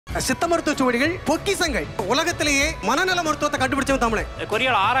சித்த மருத்துவ சுவடிகள் பொக்கிசங்கள். உலகத்திலேயே மனநல மருத்துவத்தை கண்டுபிடிச்சவன் தமிழன்.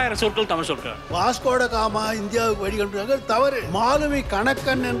 கொரியால 6000 சொற்கள் தமிழ் சொற்கள். வாஸ்கோட காமா இந்தியாவுக்கு வழிகொண்டாங்க தவறு. மாலுமி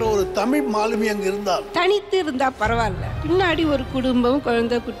கணக்கன் என்ற ஒரு தமிழ் மாலுமி அங்க இருந்தால் தனித்து இருந்தா பரவாயில்ல. பின்னாடி ஒரு குடும்பம்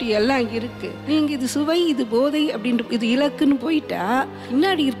குழந்தை குட்டி எல்லாம் இருக்கு. நீங்க இது சுவை இது போதை அப்படின்னு இது இலக்குன்னு போயிட்டா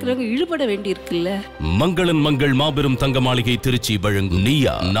பின்னாடி இருக்கிறவங்க இழுபட வேண்டி இருக்குல்ல. மங்களன் மங்கள் மாபெரும் தங்க மாளிகை திருச்சி வழங்கும்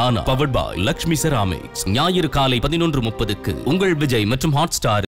Neeya Naana powered by Lakshmi ceramics. ஞாயிறு காலை 11:30க்கு உங்கள் விஜய் மற்றும் ஹாட் ஸ்டார்